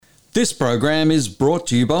This program is brought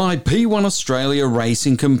to you by P1 Australia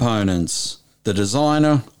Racing Components, the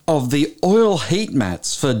designer of the oil heat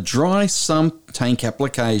mats for dry sump tank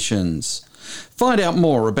applications. Find out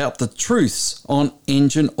more about the truths on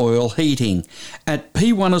engine oil heating at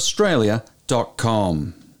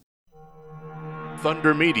p1australia.com.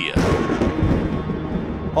 Thunder Media.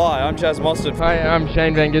 Hi, I'm Chaz Mostert. Hi, I'm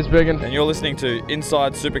Shane Van Gisbergen. And you're listening to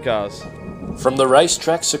Inside Supercars. From the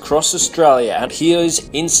racetracks across Australia, and here's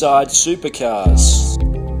Inside Supercars.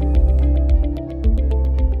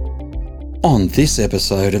 On this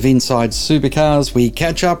episode of Inside Supercars, we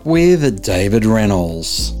catch up with David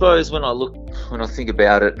Reynolds. I suppose when I think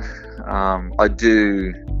about it, I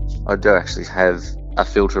do actually have a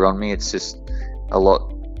filter on me. It's just a lot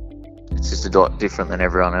different than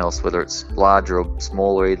everyone else, whether it's larger or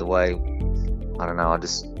smaller, either way. I don't know, I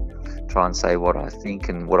just try and say what I think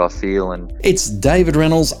and what I feel. And it's David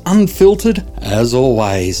Reynolds, unfiltered as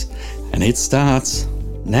always, and it starts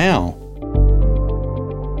now.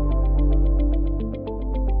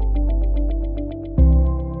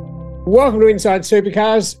 Welcome to Inside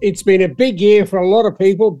Supercars. It's been a big year for a lot of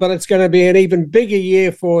people, but it's going to be an even bigger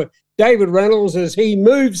year for David Reynolds as he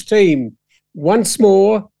moves team once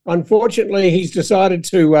more. Unfortunately, he's decided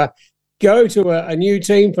to go to a new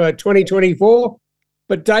team for 2024.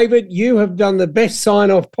 But David, you have done the best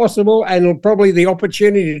sign-off possible and probably the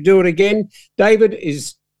opportunity to do it again. David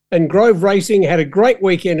is in Grove Racing, had a great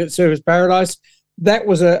weekend at Service Paradise. That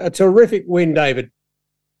was a terrific win, David.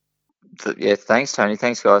 Yeah, thanks, Tony.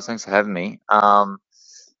 Thanks, guys. Thanks for having me.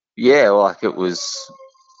 It was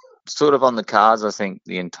sort of on the cards, I think,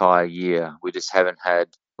 the entire year. We just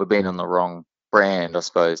we've been on the wrong brand, I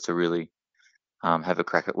suppose, to really have a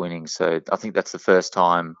crack at winning. So I think that's the first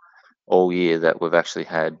time all year that we've actually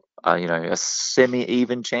had, a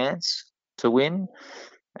semi-even chance to win.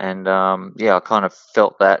 And, I kind of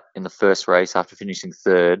felt that in the first race after finishing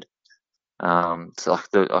third. I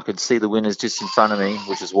could see the winners just in front of me,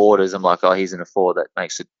 which is Waters. I'm like, oh, he's in a four. That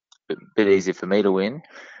makes it a bit easier for me to win.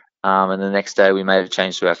 And the next day we made a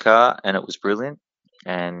change to our car, and it was brilliant.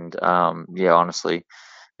 And, honestly,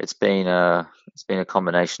 it's been a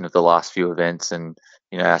combination of the last few events and,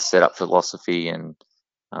 our setup philosophy and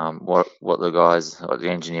what the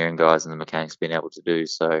engineering guys and the mechanics have been able to do.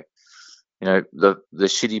 So, the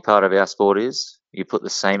shitty part of our sport is you put the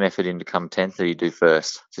same effort in to come 10th that you do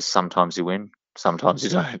first. Just sometimes you win, sometimes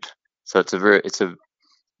you don't. So it's a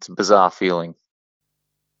bizarre feeling.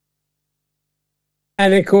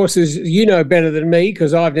 And of course, as you know better than me,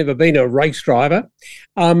 because I've never been a race driver,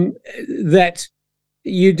 that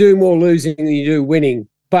you do more losing than you do winning.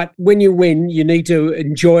 But when you win, you need to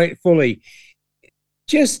enjoy it fully.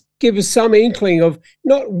 Just give us some inkling of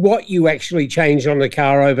not what you actually changed on the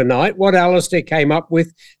car overnight, what Alistair came up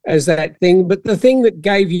with as that thing, but the thing that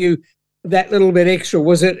gave you that little bit extra.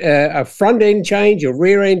 Was it a front end change, a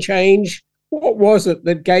rear end change? What was it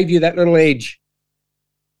that gave you that little edge?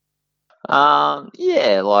 We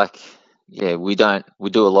do a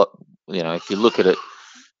lot. If you look at it,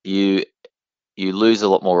 you lose a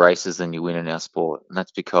lot more races than you win in our sport, and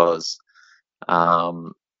that's because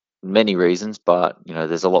many reasons, but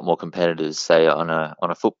there's a lot more competitors. Say on a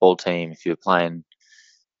football team, if you're playing,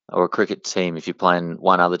 or a cricket team, if you're playing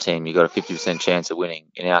one other team, you got a 50% chance of winning.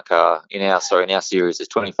 In our series, there's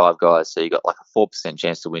 25 guys, so you got like a 4%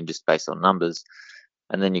 chance to win just based on numbers.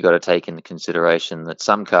 And then you got to take into consideration that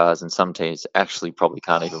some cars and some teams actually probably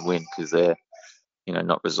can't even win because they're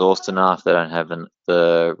not resourced enough. They don't have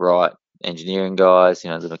the right engineering guys,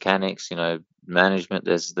 the mechanics, management.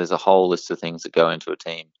 There's a whole list of things that go into a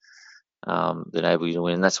team that enable you to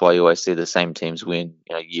win. And that's why you always see the same teams win,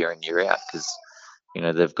 year in, year out, because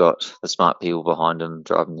they've got the smart people behind them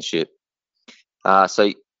driving the ship.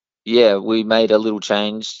 We made a little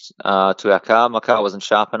change to our car. My car wasn't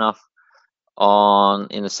sharp enough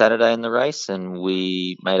in the Saturday in the race, and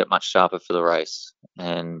we made it much sharper for the race.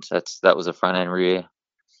 And that was a front and rear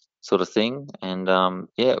sort of thing. And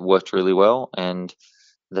it worked really well, and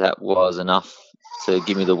that was enough to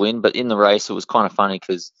give me the win. But in the race, it was kind of funny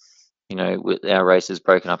because with our race is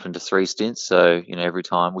broken up into 3 stints. So every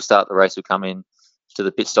time we start the race, we come in to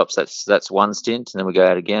the pit stops. That's 1 stint, and then we go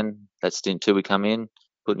out again. That's stint 2. We come in,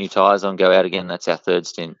 put new tires on, go out again. That's our 3rd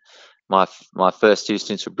stint. My first 2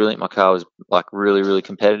 stints were brilliant. My car was like really, really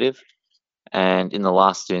competitive. And in the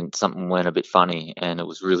last stint, something went a bit funny, and it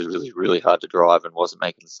was really, really, really hard to drive and wasn't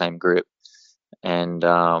making the same grip. And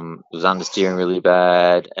it was understeering really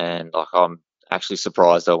bad. And I'm actually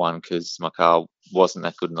surprised I won because my car wasn't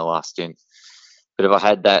that good in the last stint. But if I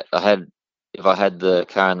had the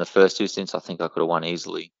car in the first 2 stints, I think I could have won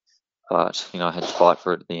easily. But I had to fight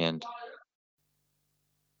for it at the end.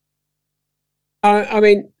 I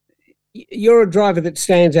mean, you're a driver that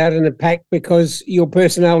stands out in the pack because your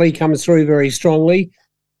personality comes through very strongly,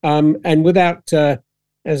 and without,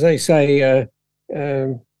 as they say,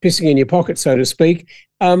 pissing in your pocket, so to speak.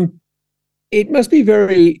 It must be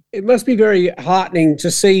very heartening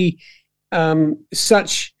to see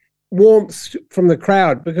such warmth from the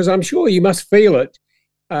crowd, because I'm sure you must feel it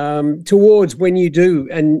towards when you do,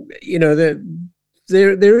 and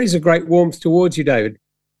there is a great warmth towards you, David.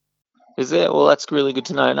 Is there? Well, that's really good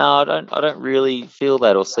to know. No, I don't really feel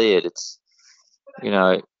that or see it. It's, you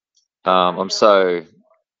know, I'm so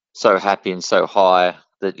happy and so high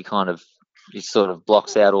that you sort of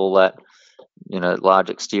blocks out all that, large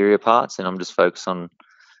exterior parts, and I'm just focused on,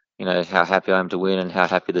 how happy I am to win and how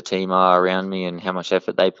happy the team are around me and how much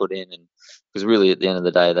effort they put in. And because really at the end of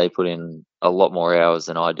the day, they put in a lot more hours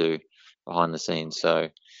than I do behind the scenes. So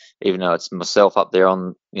even though it's myself up there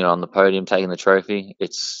on the podium taking the trophy,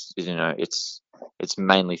 it's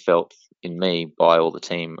mainly felt in me by all the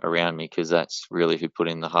team around me, because that's really who put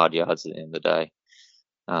in the hard yards at the end of the day.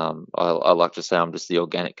 I like to say I'm just the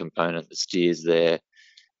organic component that steers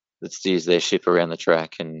their ship around the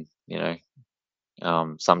track, and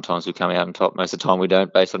sometimes we come out on top. Most of the time we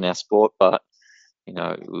don't, based on our sport, but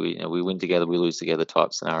we win together, we lose together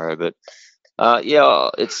type scenario. But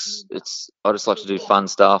it's I just like to do fun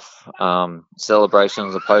stuff.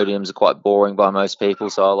 Celebrations or podiums are quite boring by most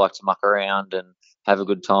people, so I like to muck around and have a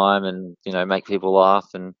good time and make people laugh.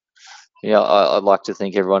 And I'd like to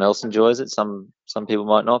think everyone else enjoys it. Some people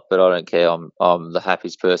might not, but I don't care. I'm the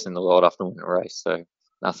happiest person in the world after winning a race, so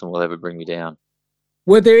nothing will ever bring me down.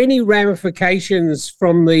 Were there any ramifications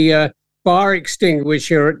from the fire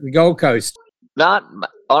extinguisher at the Gold Coast? Not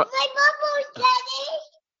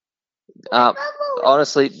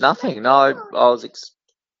honestly, nothing. No, I was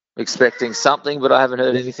expecting something, but I haven't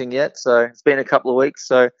heard anything yet. So it's been a couple of weeks,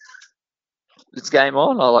 so it's game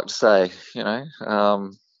on. I like to say,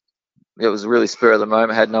 it was really spur of the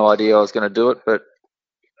moment. I had no idea I was going to do it, but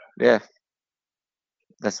yeah,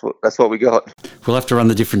 that's what we got. We'll have to run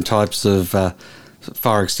the different types of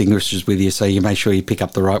fire extinguishers with you, so you make sure you pick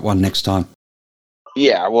up the right one next time.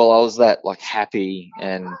 Yeah, well, I was that happy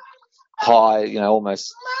and high,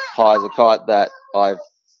 almost high as a kite, that I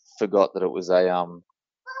forgot that it was a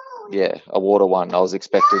water one. I was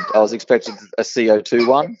expected a CO2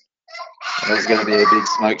 one. It was going to be a big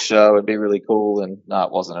smoke show. It'd be really cool, and no,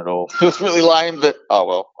 it wasn't at all. It was really lame, but oh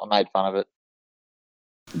well, I made fun of it.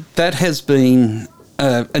 That has been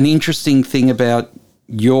an interesting thing about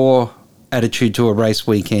your attitude to a race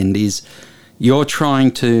weekend, is you're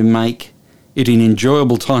trying to make it an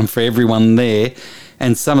enjoyable time for everyone there,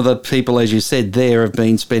 and some of the people, as you said there, have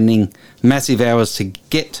been spending massive hours to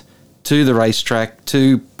get to the racetrack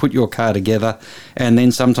to put your car together, and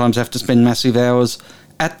then sometimes have to spend massive hours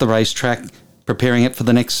at the racetrack preparing it for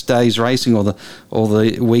the next day's racing or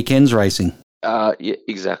the weekend's racing. Yeah,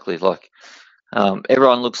 exactly.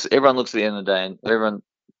 Everyone looks at the end of the day, and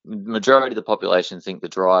majority of the population think the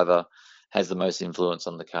driver has the most influence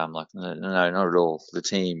on the car. I'm like, no, not at all. The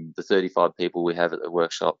team, the 35 people we have at the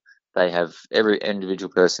workshop, every individual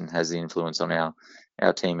person has the influence on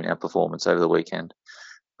our team and our performance over the weekend.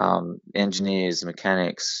 Engineers,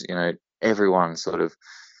 mechanics, everyone sort of,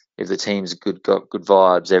 if the team's got good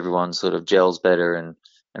vibes, everyone sort of gels better and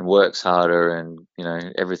works harder, and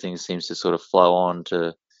everything seems to sort of flow on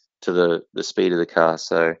to the speed of the car.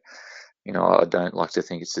 So I don't like to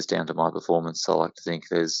think it's just down to my performance. I like to think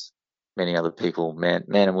there's many other people, man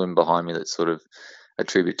and women behind me, that sort of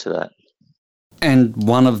attribute to that. And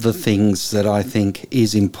one of the things that I think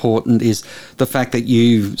is important is the fact that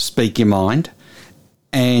you speak your mind,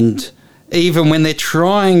 and even when they're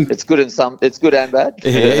trying... It's good and bad.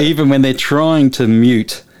 Yeah, even when they're trying to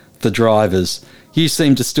mute the drivers, you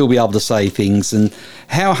seem to still be able to say things. And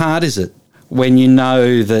how hard is it when you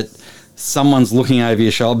know that someone's looking over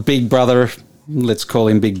your shoulder? Big Brother, let's call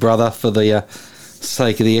him Big Brother for the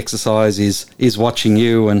sake of the exercise, is watching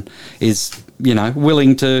you and is,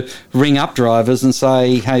 willing to ring up drivers and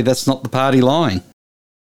say, hey, that's not the party line.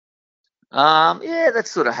 Yeah,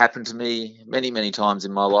 that's sort of happened to me many, many times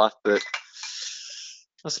in my life, but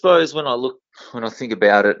I suppose when I think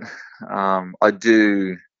about it, I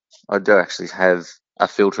do actually have a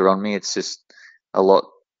filter on me. It's just a lot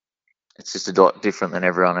different than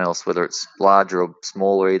everyone else, whether it's larger or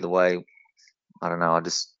smaller, either way. I don't know, I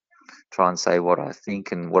just try and say what I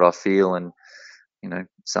think and what I feel, and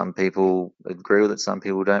some people agree with it, some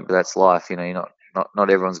people don't, but that's life. You're not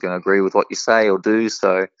everyone's going to agree with what you say or do,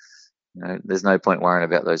 so there's no point worrying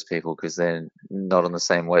about those people because they're not on the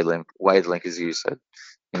same wavelength as you, so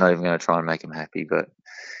you're not even going to try and make them happy. But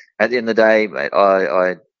at the end of the day, mate,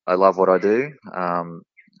 I I love what I do.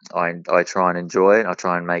 I try and enjoy it. I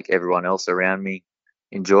try and make everyone else around me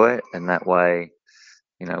enjoy it, and that way,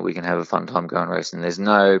 we can have a fun time going racing. There's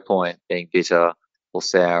no point being bitter or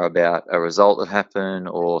sour about a result that happened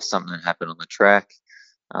or something that happened on the track.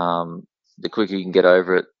 The quicker you can get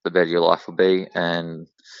over it, the better your life will be, and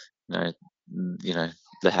the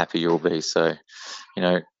happier you'll be. So,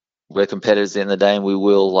 we're competitors at the end of the day, and we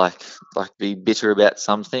will like be bitter about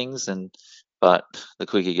some things, but the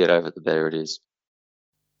quicker you get over it, the better it is.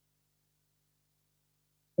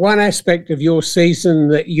 One aspect of your season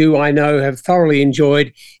that I know, have thoroughly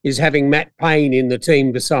enjoyed is having Matt Payne in the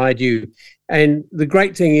team beside you. And the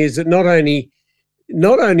great thing is that not only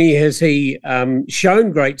has he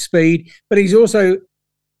shown great speed, but he's also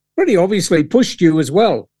pretty obviously pushed you as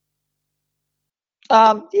well.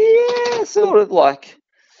 Yeah, sort of like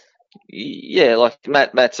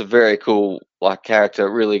Matt's a very cool character.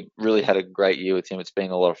 Really, really had a great year with him. It's been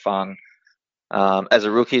a lot of fun. As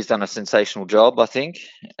a rookie, he's done a sensational job, I think.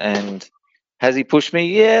 And has he pushed me?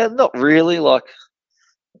 Yeah, not really. I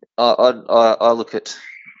look at,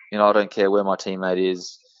 I don't care where my teammate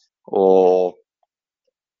is or,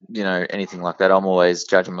 anything like that. I'm always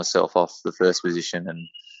judging myself off the first position and,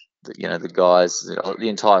 the guys, the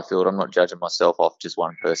entire field. I'm not judging myself off just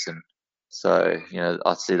one person. So,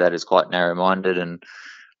 I see that as quite narrow-minded, and,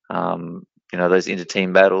 those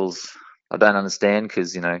inter-team battles, I don't understand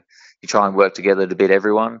because, you try and work together to beat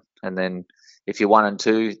everyone. And then if you're 1 and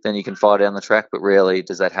 2, then you can fire down the track, but rarely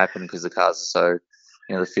does that happen because the cars are so,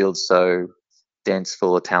 the field's so dense,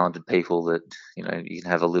 full of talented people that, you can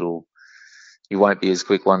have you won't be as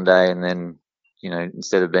quick one day, and then,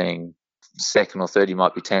 instead of being second or third, you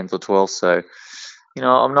might be 10th or 12th. So,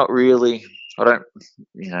 I'm not really, I don't,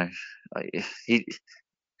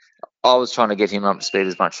 I was trying to get him up to speed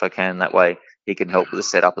as much as I can. That way he can help with the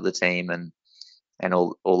setup of the team and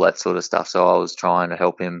all that sort of stuff. So I was trying to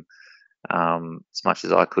help him as much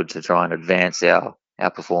as I could to try and advance our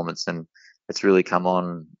performance. And it's really come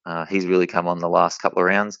on. He's really come on the last couple of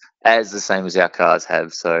rounds, as the same as our cars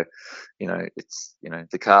have. So, it's,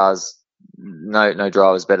 the cars, no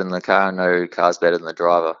driver's better than the car, and no car's better than the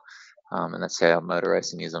driver. And that's how motor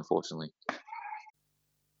racing is, unfortunately.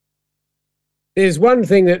 There's one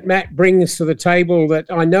thing that Matt brings to the table that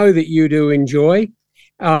I know that you do enjoy,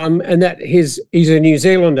 and that he's a New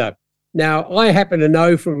Zealander. Now, I happen to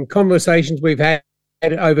know from conversations we've had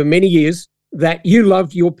over many years that you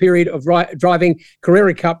loved your period of driving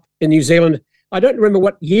Carrera Cup in New Zealand. I don't remember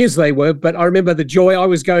what years they were, but I remember the joy. I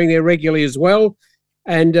was going there regularly as well,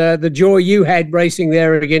 and the joy you had racing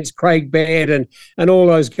there against Craig Baird and all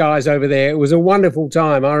those guys over there. It was a wonderful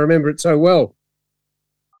time. I remember it so well.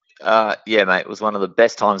 Yeah, mate, it was one of the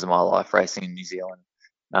best times of my life racing in New Zealand.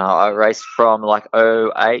 I raced from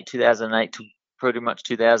 2008 to pretty much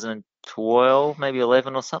 2012, maybe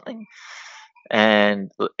 11 or something.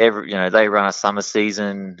 And they run a summer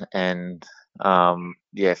season, and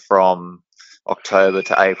from October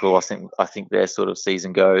to April, I think their sort of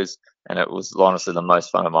season goes, and it was honestly the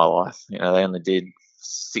most fun of my life. They only did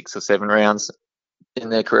 6 or 7 rounds in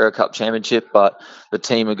their Carrera Cup Championship, but the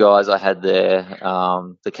team of guys I had there,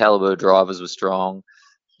 the caliber of drivers were strong,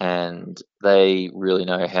 and they really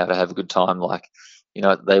know how to have a good time.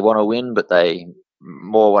 They want to win, but they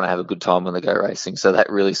more want to have a good time when they go racing. So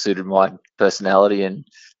that really suited my personality and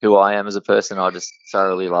who I am as a person. I just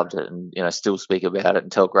thoroughly loved it, and still speak about it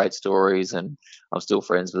and tell great stories. And I'm still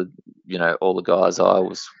friends with all the guys I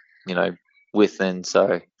was with then.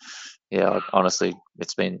 So yeah, honestly,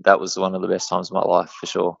 that was one of the best times of my life for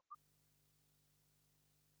sure.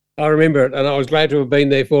 I remember it, and I was glad to have been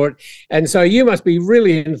there for it. And so you must be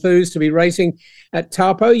really enthused to be racing at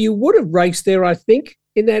Taupo. You would have raced there, I think,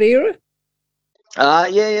 in that era.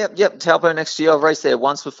 Yep. Taupo next year. I've raced there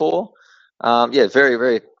once before. Very,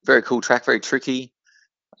 very, very cool track. Very tricky.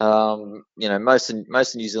 Most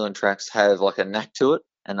New Zealand tracks have a knack to it,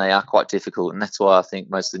 and they are quite difficult. And that's why I think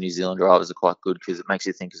most of the New Zealand drivers are quite good, because it makes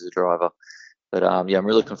you think as a driver. But I'm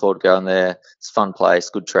really looking forward to going there. It's a fun place,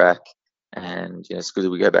 good track, and it's good that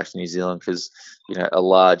we go back to New Zealand, because a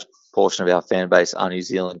large portion of our fan base are New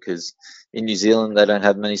Zealand, because in New Zealand they don't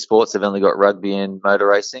have many sports. They've only got rugby and motor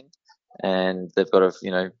racing. And they've got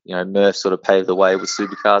Murph sort of paved the way with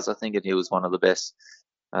supercars, I think, and he was one of the best,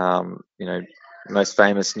 most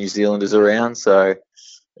famous New Zealanders around. So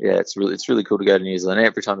yeah, it's really cool to go to New Zealand.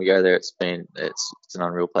 Every time you go there, it's an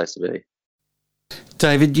unreal place to be.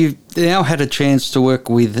 David, you've now had a chance to work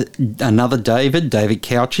with another David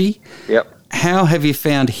Cauchi. Yep. How have you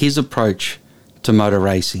found his approach to motor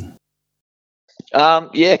racing?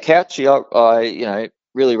 Cauchi, I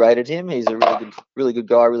really rated him. He's a really good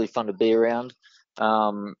guy, really fun to be around.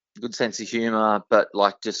 good sense of humour, but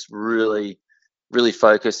like just really, really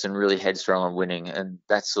focused and really headstrong on winning, and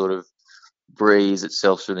that sort of breathes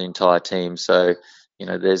itself through the entire team. So,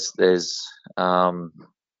 there's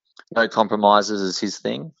no compromises is his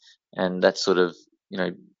thing, and that sort of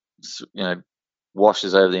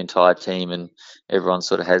washes over the entire team, and everyone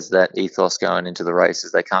sort of has that ethos going into the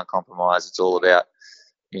races. They can't compromise. It's all about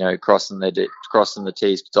crossing the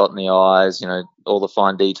T's, dotting the I's, all the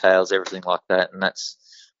fine details, everything like that. And that's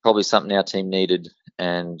probably something our team needed.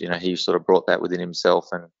 And, he sort of brought that within himself,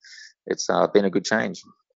 and it's been a good change.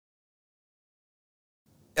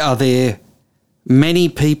 Are there many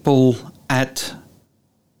people at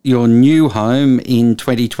your new home in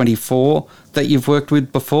 2024 that you've worked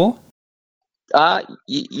with before?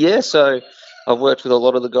 Yeah, so I've worked with a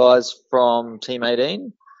lot of the guys from Team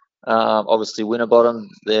 18. Obviously, Winterbottom,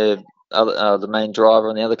 they're the main driver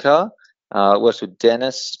on the other car. I worked with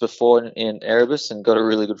Dennis before in Erebus and got a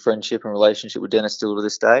really good friendship and relationship with Dennis still to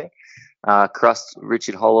this day. Crust,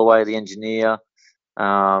 Richard Holloway, the engineer.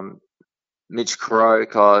 Mitch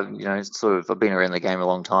Croak, I've been around the game a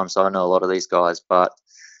long time, so I know a lot of these guys, but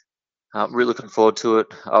I'm really looking forward to it.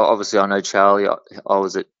 Obviously, I know Charlie. I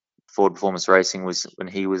was at Ford Performance Racing when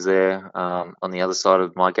he was there on the other side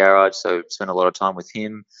of my garage, so spent a lot of time with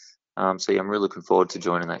him. I'm really looking forward to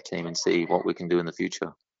joining that team and see what we can do in the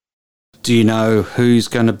future. Do you know who's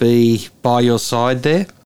going to be by your side there?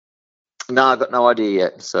 No, I've got no idea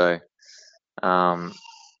yet. So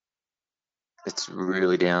it's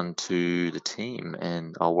really down to the team,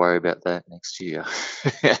 and I'll worry about that next year.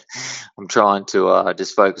 I'm trying to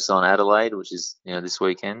just focus on Adelaide, which is this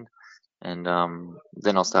weekend, and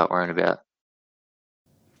then I'll start worrying about.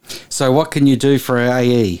 So what can you do for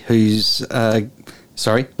AE?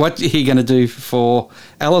 What are you going to do for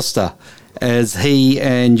Alistair as he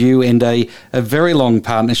and you end a very long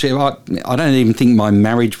partnership? I don't even think my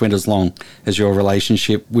marriage went as long as your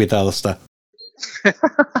relationship with Alistair.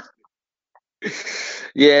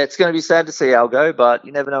 Yeah, it's going to be sad to see Al go, but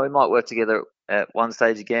you never know. We might work together at one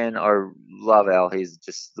stage again. I love Al. He's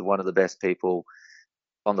just one of the best people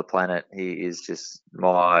on the planet. He is just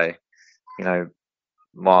my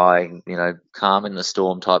calm in the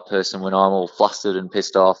storm type person. When I'm all flustered and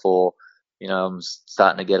pissed off, or I'm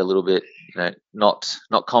starting to get a little bit not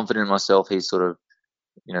confident in myself, he sort of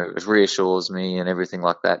reassures me and everything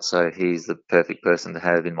like that. So he's the perfect person to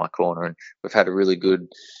have in my corner, and we've had a really good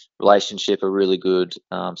relationship, a really good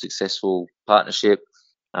successful partnership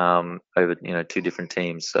over two different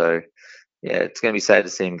teams. So yeah, it's going to be sad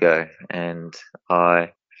to see him go, and I'm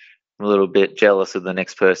a little bit jealous of the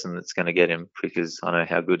next person that's going to get him, because I know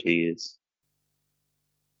how good he is.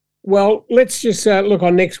 Well, let's just look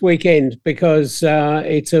on next weekend, because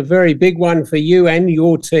it's a very big one for you and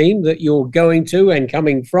your team that you're going to and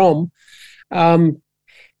coming from. The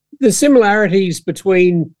similarities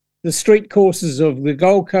between the street courses of the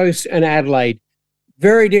Gold Coast and Adelaide,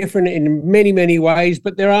 very different in many, many ways,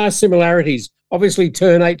 but there are similarities. Obviously,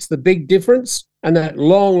 turn 8's the big difference, and that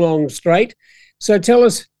long, long straight. So tell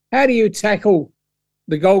us, how do you tackle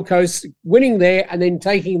the Gold Coast, winning there and then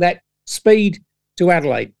taking that speed to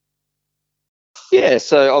Adelaide? Yeah,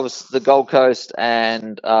 so obviously the Gold Coast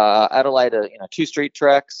and Adelaide are two street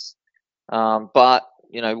tracks, but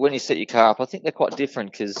when you set your car up, I think they're quite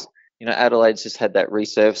different, because Adelaide's just had that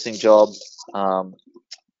resurfacing job.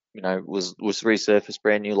 Was resurfaced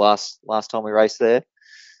brand new last time we raced there.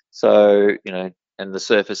 So and the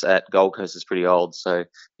surface at Gold Coast is pretty old. So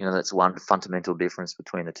that's one fundamental difference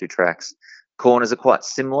between the two tracks. Corners are quite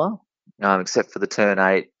similar, except for the turn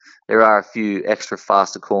 8. There are a few extra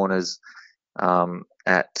faster corners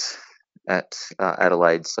at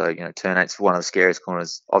Adelaide. So turn 8's one of the scariest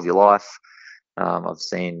corners of your life. I've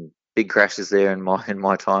seen big crashes there in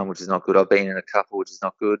my time, which is not good. I've been in a couple, which is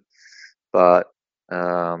not good. But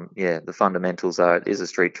the fundamentals are, it is a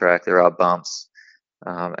street track. There are bumps,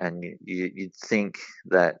 and you'd think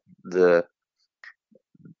that the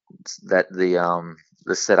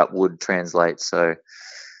setup would translate. So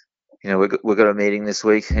we've got a meeting this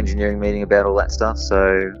week, engineering meeting, about all that stuff.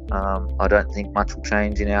 So I don't think much will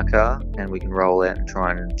change in our car, and we can roll out and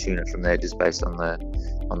try and tune it from there, just based on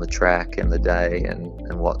the track and the day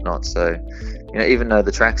and whatnot. So even though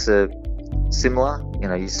the tracks are similar,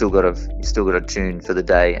 you still got to tune for the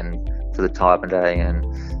day and for the time of day, and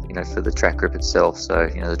for the track grip itself. So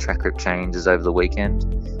the track grip changes over the weekend.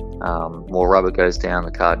 More rubber goes down.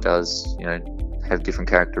 The car does have different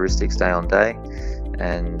characteristics day on day,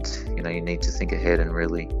 and you need to think ahead and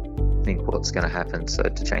really think what's going to happen, so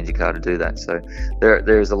to change your car to do that. So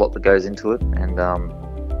there is a lot that goes into it, and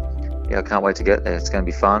I can't wait to get there. It's going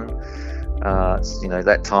to be fun. It's,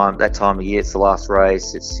 that time of year, it's the last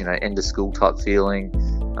race. It's end of school type feeling.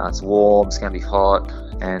 It's warm. It's going to be hot,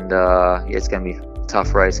 and it's going to be a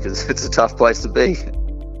tough race because it's a tough place to be.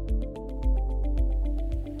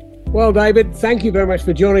 Well, David, thank you very much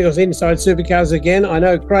for joining us inside Supercars again. I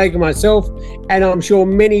know Craig and myself, and I'm sure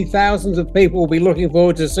many thousands of people will be looking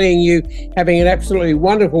forward to seeing you having an absolutely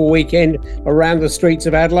wonderful weekend around the streets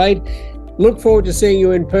of Adelaide. Look forward to seeing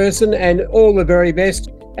you in person, and all the very best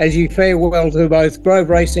as you farewell to both Grove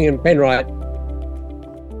Racing and Penrite.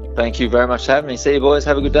 Thank you very much for having me. See you, boys.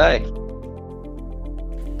 Have a good day.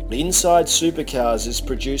 Inside Supercars is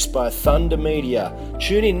produced by Thunder Media.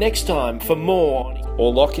 Tune in next time for more,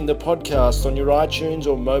 or lock in the podcast on your iTunes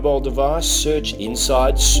or mobile device. Search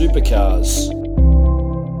Inside Supercars.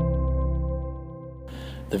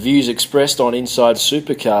 The views expressed on Inside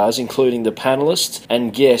Supercars, including the panellists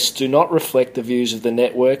and guests, do not reflect the views of the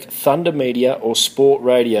network, Thunder Media or Sport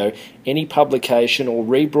Radio. Any publication or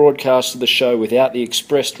rebroadcast of the show without the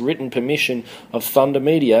expressed written permission of Thunder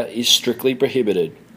Media is strictly prohibited.